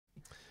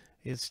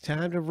It's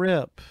time to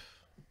rip.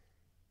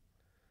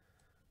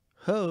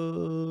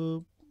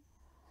 Hope.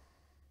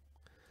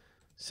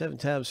 7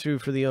 times through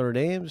for the owner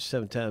names,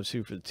 7 times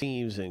through for the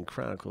teams in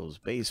Chronicles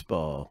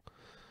Baseball.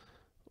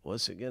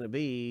 What's it going to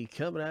be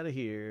coming out of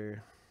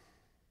here?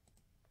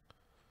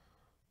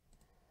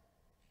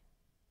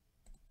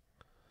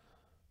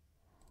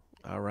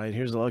 All right,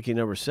 here's the lucky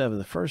number 7.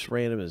 The first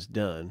random is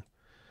done.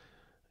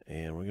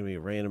 And we're going to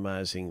be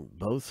randomizing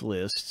both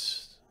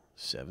lists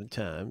 7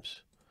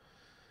 times,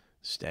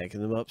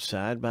 stacking them up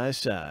side by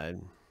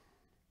side.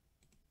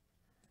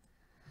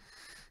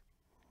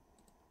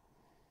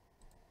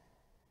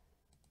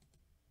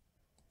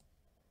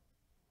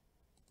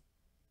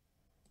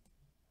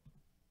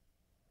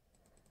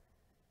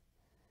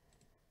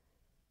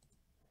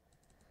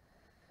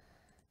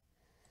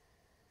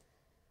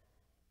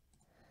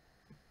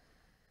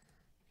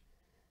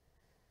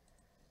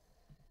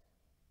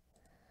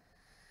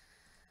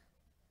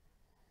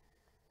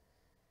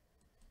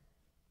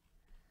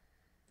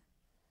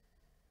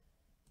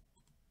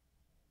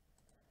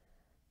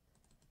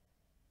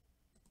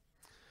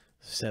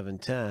 Seven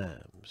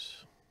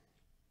times.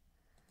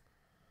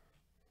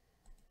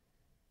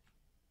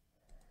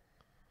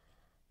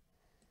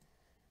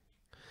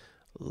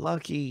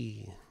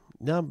 Lucky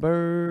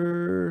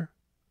number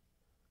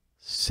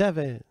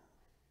 7.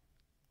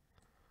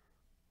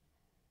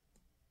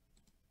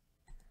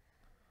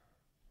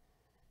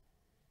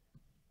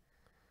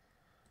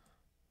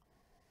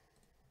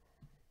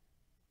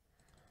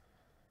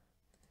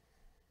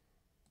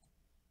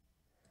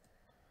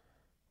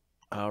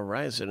 All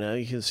right, so now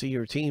you can see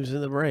your teams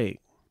in the break.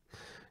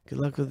 Good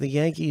luck with the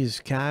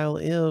Yankees, Kyle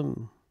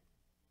M.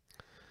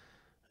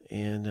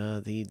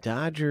 And the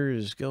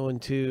Dodgers going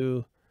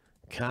to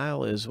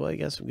Kyle as well. You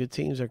got some good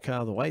teams there,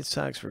 Kyle. The White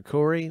Sox for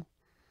Corey.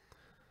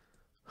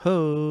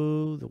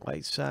 Ho, the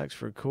White Sox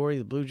for Corey.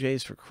 The Blue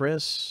Jays for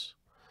Chris.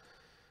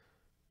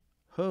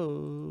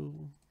 Ho.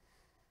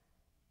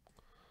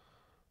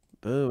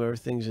 Boom,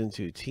 everything's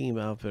into team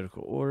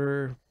alphabetical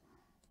order.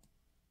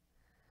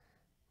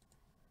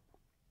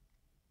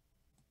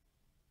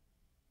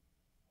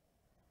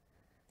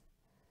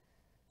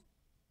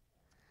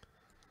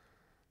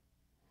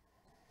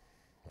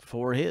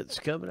 Four hits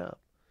coming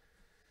up.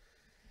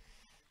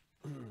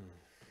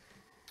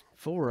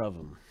 4 of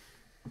them.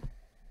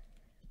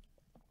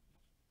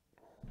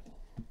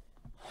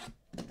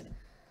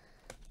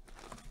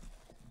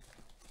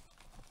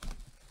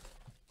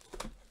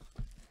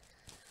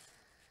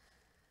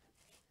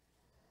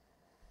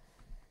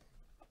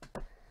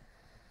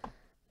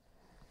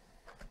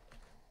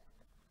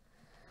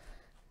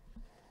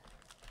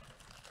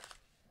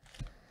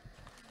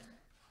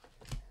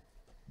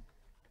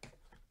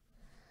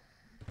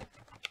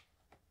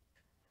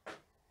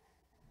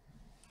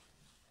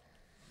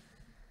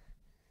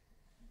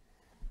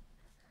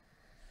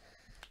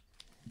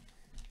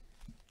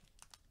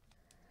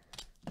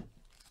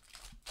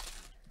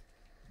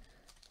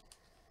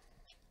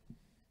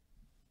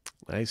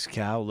 Nice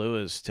Kyle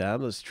Lewis,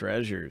 Timeless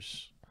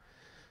Treasures,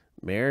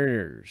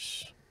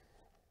 Mariners,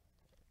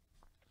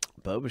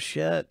 Bo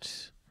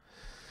Bichette.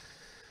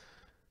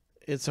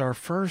 It's our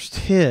first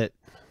hit.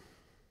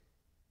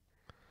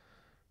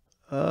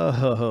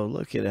 Oh,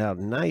 look at how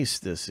nice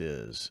this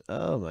is.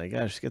 Oh my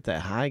gosh, get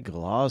that high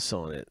gloss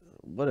on it.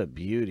 What a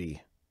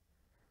beauty.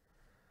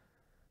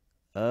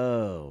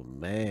 Oh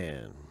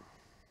man.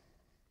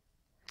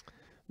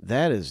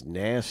 That is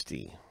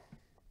nasty.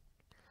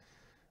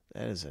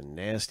 That is a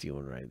nasty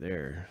one right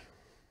there.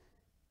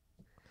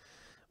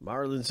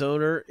 Marlins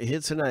owner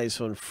hits a nice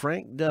one.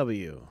 Frank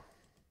W.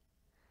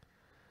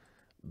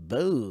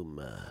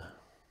 Boom.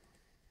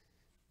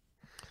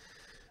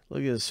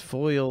 Look at this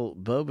foil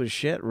Bo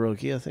Bichette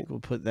rookie. I think we'll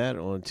put that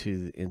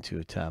into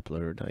a top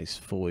loader. Nice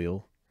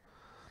foil.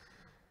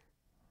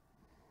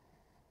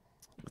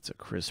 That's a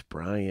Chris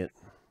Bryant.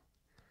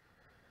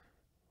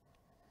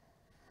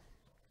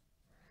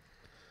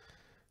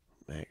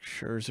 Max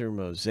Scherzer,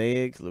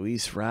 Mosaic.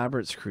 Luis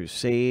Roberts,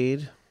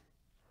 Crusade.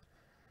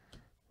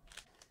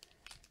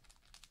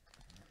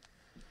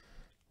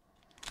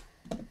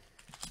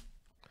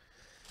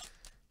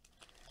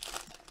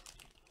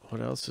 What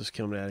else is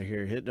coming out of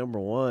here? Hit number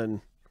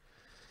 1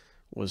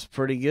 was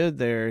pretty good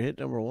there. Hit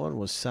number 1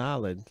 was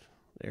solid.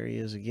 There he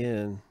is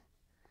again.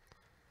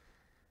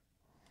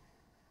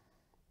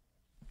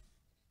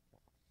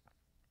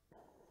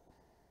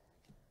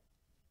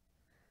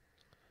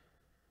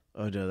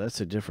 Oh, no, that's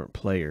a different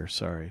player.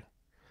 Sorry.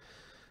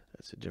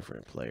 That's a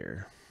different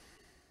player.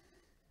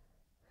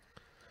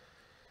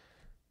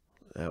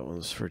 That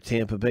one's for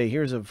Tampa Bay.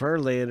 Here's a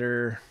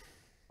Verlander.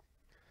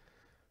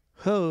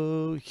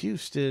 Ho,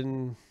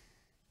 Houston.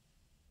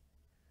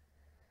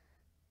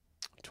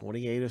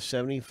 28 of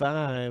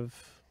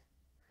 75.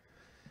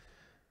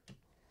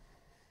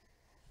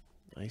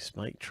 Nice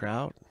Mike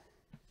Trout.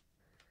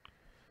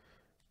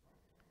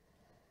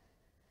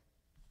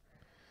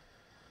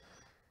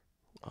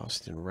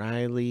 Austin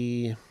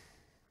Riley.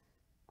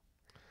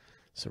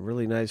 Some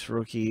really nice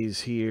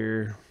rookies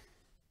here.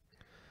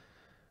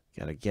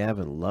 Got a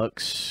Gavin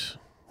Lux.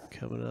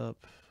 coming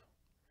up.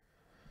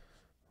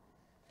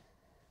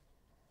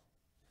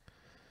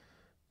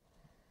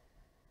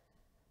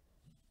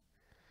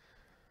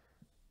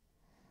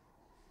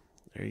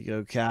 There you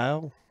go,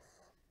 Kyle.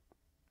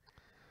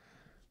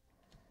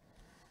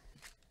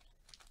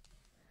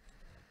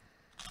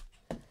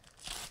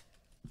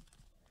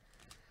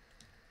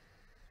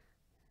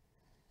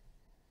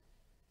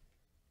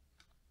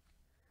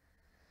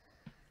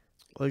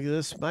 Look at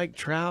this, Mike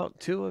Trout,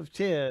 2 of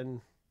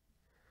 10.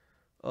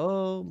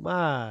 Oh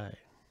my.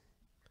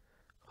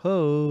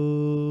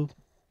 Ho.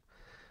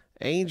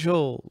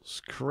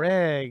 Angels,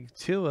 Craig,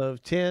 2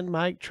 of 10,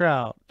 Mike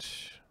Trout.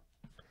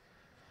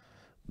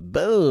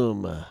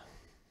 Boom.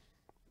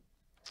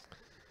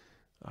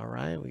 All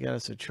right, we got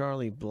us a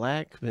Charlie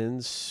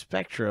Blackmon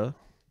Spectra.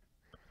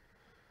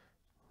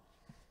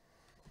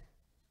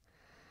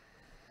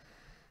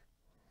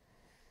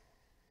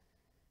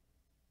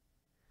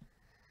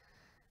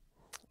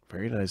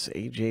 Very nice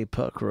AJ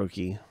Puck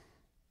rookie.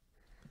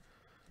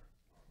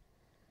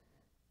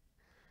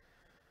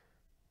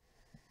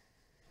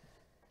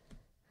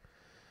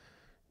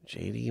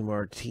 JD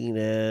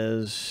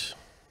Martinez.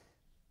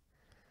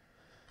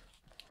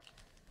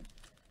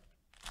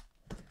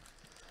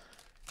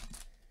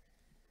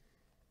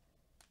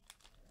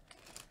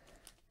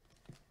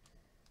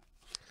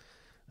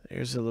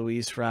 There's a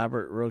Luis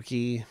Robert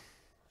rookie.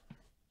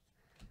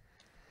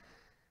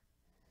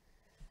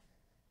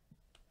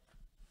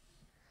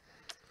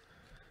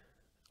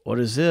 What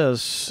is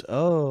this?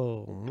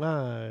 Oh,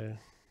 my.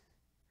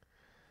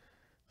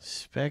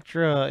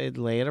 Spectra,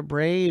 Atlanta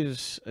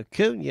Braves,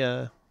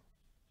 Acuna.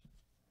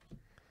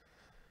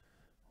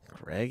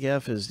 Greg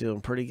F. is doing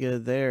pretty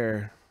good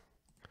there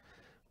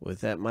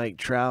with that Mike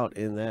Trout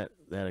and that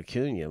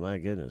Acuna. My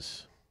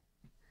goodness.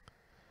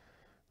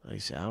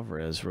 Nice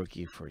Alvarez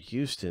rookie for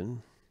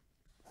Houston.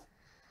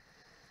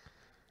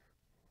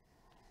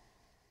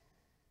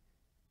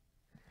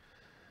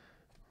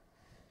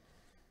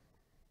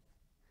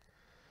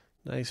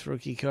 Nice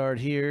rookie card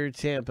here,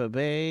 Tampa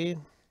Bay.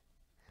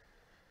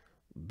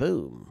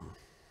 Boom.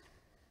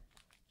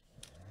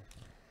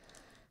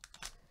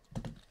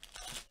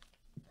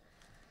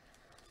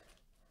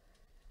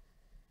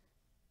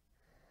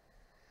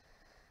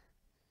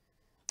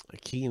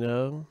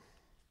 Aquino.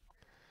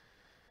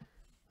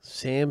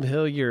 Sam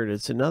Hilliard.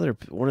 It's another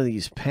one of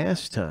these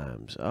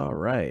pastimes. All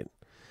right.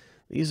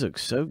 These look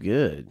so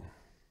good.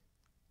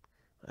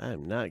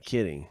 I'm not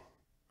kidding.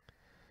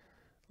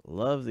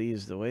 Love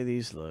these, the way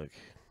these look.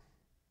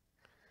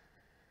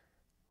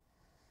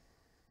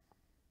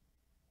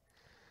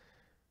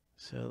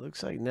 So it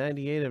looks like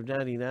 98 of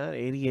 99,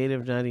 88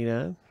 of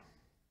 99.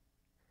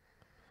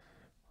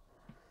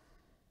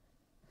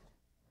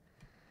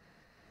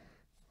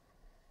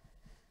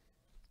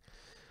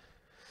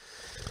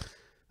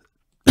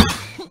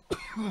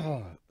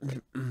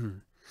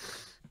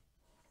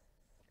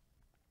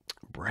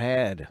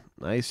 Brad.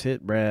 Nice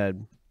hit,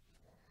 Brad.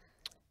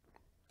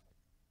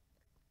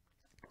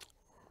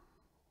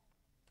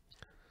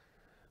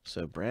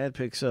 So Brad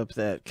picks up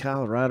that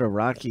Colorado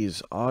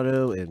Rockies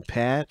auto and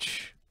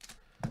patch.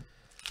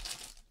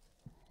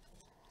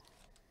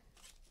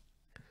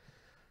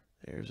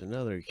 There's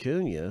another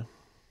Acuna.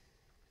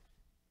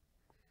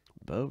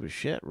 Bo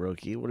Bichette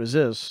rookie. What is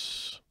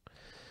this?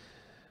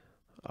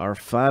 Our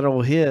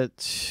final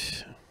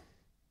hit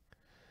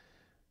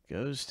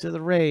goes to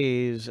the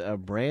Rays, a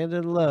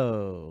Brandon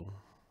Lowe.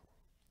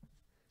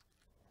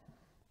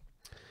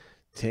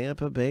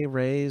 Tampa Bay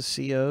Rays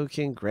CO,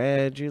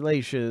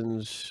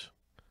 congratulations.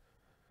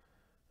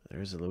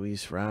 There's a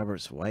Luis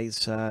Roberts White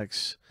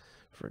Sox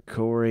for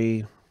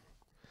Corey.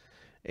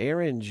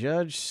 Aaron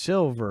Judge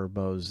Silver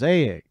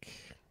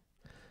Mosaic.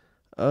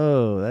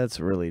 Oh, that's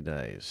really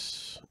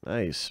nice.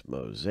 Nice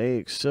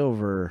Mosaic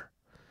Silver.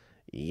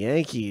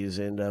 Yankees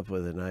end up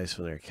with a nice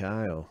one there,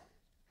 Kyle.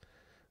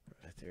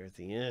 Right there at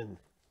the end.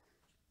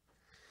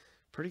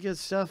 Pretty good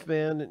stuff,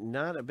 man.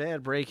 Not a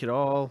bad break at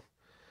all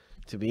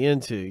to be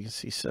into. You can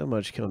see so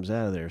much comes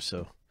out of there.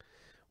 So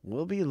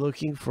we'll be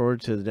looking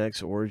forward to the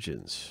next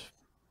Origins.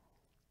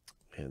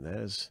 And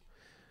that is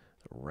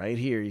right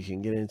here. You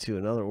can get into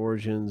another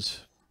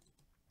Origins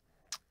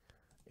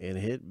and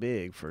hit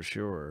big for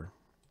sure.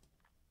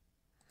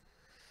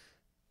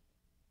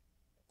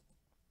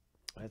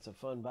 That's a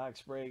fun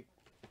box break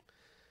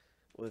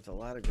with a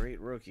lot of great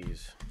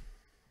rookies.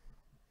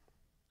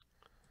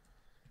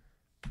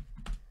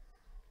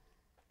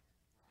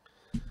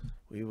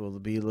 We will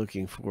be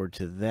looking forward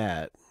to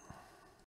that.